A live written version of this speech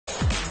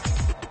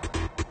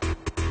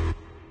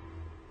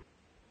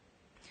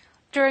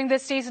During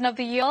this season of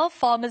the year,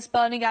 farmers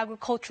burning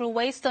agricultural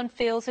waste on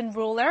fields in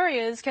rural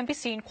areas can be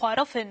seen quite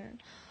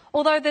often.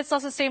 Although this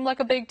doesn't seem like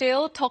a big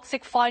deal,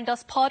 toxic fine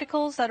dust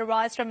particles that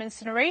arise from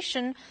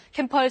incineration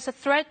can pose a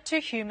threat to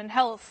human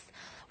health.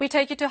 We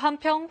take you to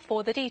Hampyeong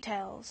for the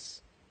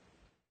details.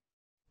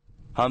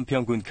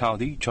 Hampyeong-gun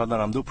County,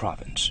 Jellanam-do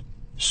Province.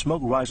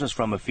 Smoke rises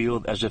from a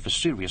field as if a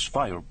serious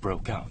fire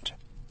broke out.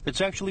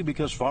 It's actually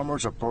because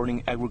farmers are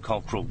burning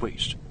agricultural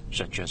waste,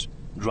 such as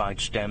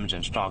dried stems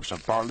and stalks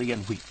of barley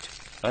and wheat,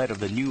 ahead of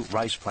the new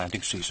rice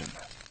planting season.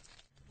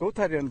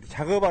 로타리는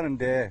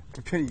작업하는데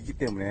불편이 있기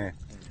때문에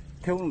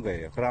태우는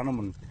거예요.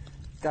 그러면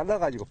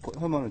잘라가지고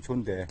하면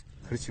좋은데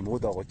그렇지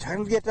못하고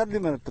장기에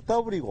자르면 또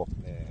떠버리고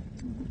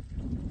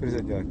그래서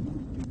이제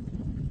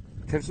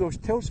될 수 없이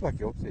태울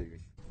수밖에 없어요.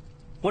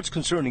 What's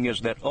concerning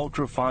is that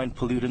ultra-fine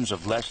pollutants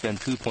of less than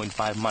 2.5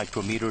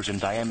 micrometers in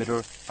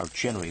diameter are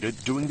generated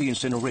during the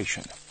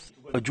incineration.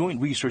 A joint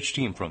research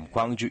team from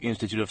Gwangju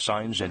Institute of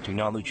Science and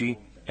Technology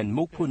and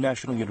Mokpo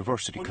National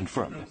University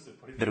confirmed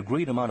that a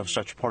great amount of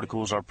such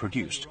particles are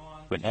produced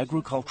when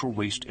agricultural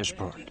waste is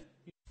burned.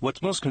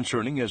 What's most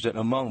concerning is that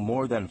among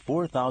more than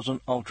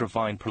 4,000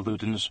 ultrafine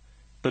pollutants,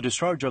 the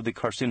discharge of the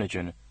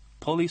carcinogen,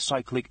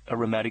 polycyclic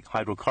aromatic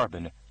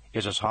hydrocarbon,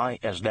 is as high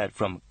as that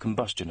from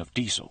combustion of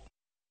diesel.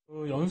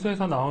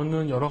 연수에서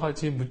나오는 여러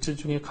가지 물질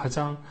중에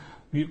가장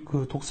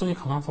독성이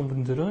강한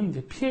성분들은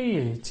이제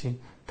PAH,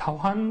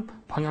 다환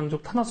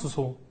방향적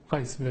탄화수소가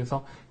있습니다.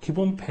 그래서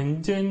기본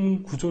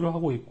벤젠 구조를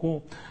하고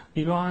있고,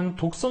 이러한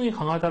독성이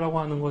강하다라고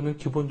하는 것은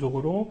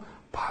기본적으로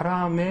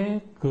바람의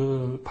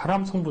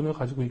바람 성분을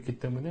가지고 있기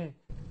때문에.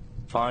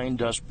 Fine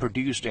dust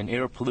produced in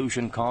air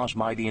pollution caused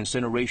by the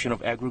incineration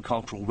of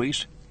agricultural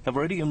waste have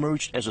already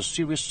emerged as a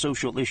serious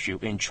social issue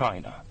in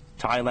China,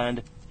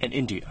 Thailand, and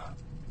India.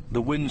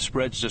 The wind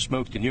spreads the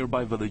smoke to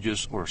nearby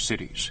villages or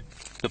cities.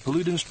 The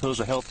pollutants pose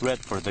a health threat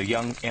for the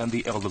young and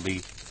the elderly,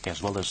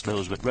 as well as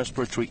those with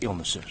respiratory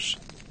illnesses.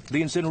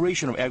 The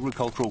incineration of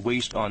agricultural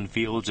waste on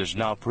fields is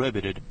now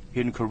prohibited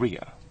in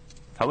Korea.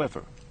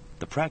 However,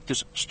 the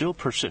practice still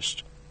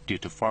persists due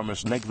to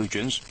farmers'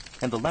 negligence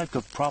and the lack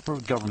of proper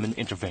government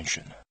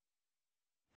intervention.